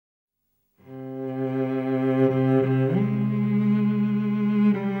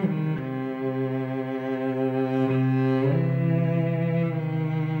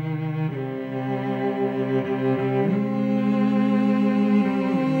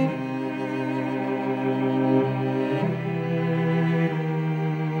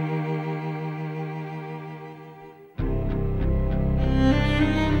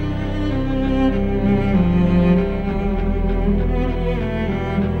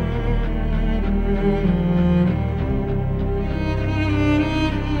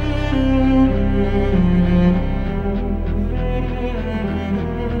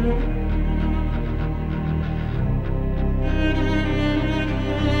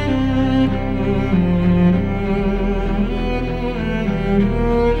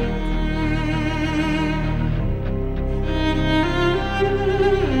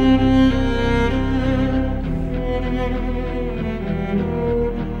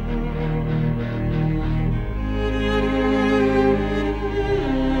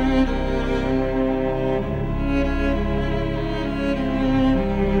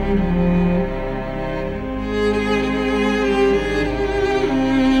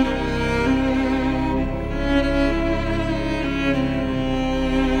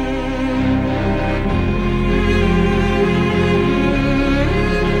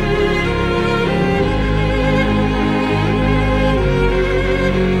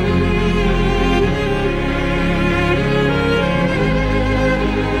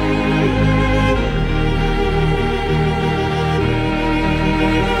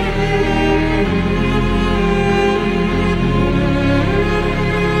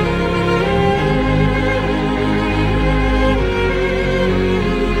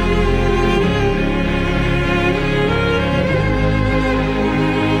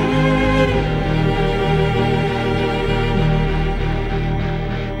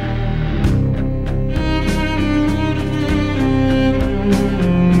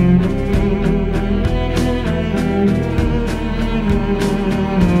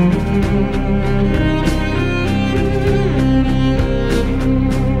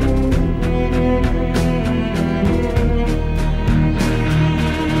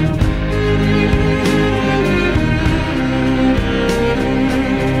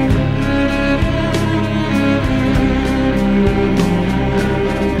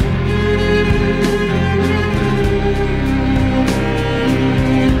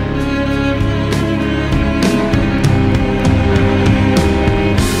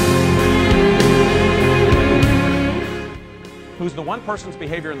person's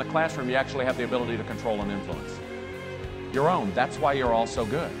behavior in the classroom you actually have the ability to control and influence? Your own. That's why you're all so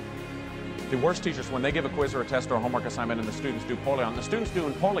good. The worst teachers, when they give a quiz or a test or a homework assignment and the students do poorly on it, the students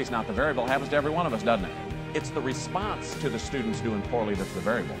doing poorly is not the variable. It happens to every one of us, doesn't it? It's the response to the students doing poorly that's the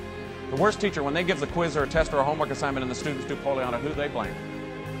variable. The worst teacher, when they give the quiz or a test or a homework assignment and the students do poorly on it, who do they blame?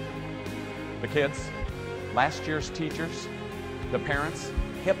 The kids, last year's teachers, the parents,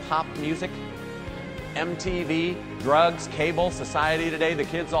 hip-hop music, MTV, drugs, cable, society today, the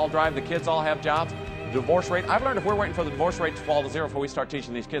kids all drive, the kids all have jobs. Divorce rate, I've learned if we're waiting for the divorce rate to fall to zero before we start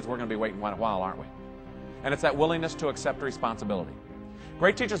teaching these kids, we're going to be waiting quite a while, aren't we? And it's that willingness to accept responsibility.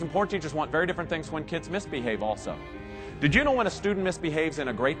 Great teachers and poor teachers want very different things when kids misbehave also. Did you know when a student misbehaves in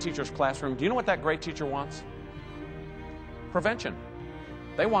a great teacher's classroom, do you know what that great teacher wants? Prevention.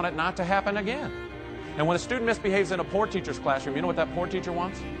 They want it not to happen again. And when a student misbehaves in a poor teacher's classroom, you know what that poor teacher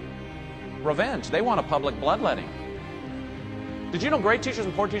wants? Revenge. They want a public bloodletting. Did you know great teachers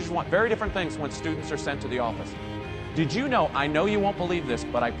and poor teachers want very different things when students are sent to the office? Did you know, I know you won't believe this,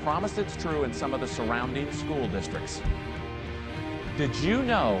 but I promise it's true in some of the surrounding school districts. Did you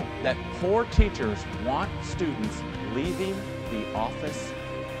know that poor teachers want students leaving the office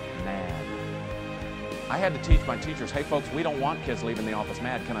mad? I had to teach my teachers, hey folks, we don't want kids leaving the office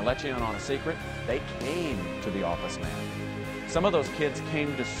mad. Can I let you in on a secret? They came to the office mad. Some of those kids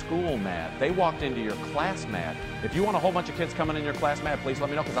came to school mad. They walked into your class mad. If you want a whole bunch of kids coming in your class mad, please let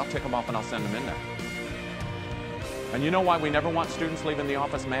me know because I'll tick them off and I'll send them in there. And you know why we never want students leaving the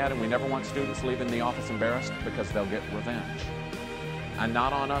office mad and we never want students leaving the office embarrassed? Because they'll get revenge. And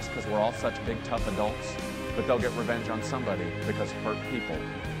not on us because we're all such big, tough adults, but they'll get revenge on somebody because hurt people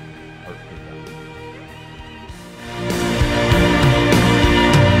hurt people.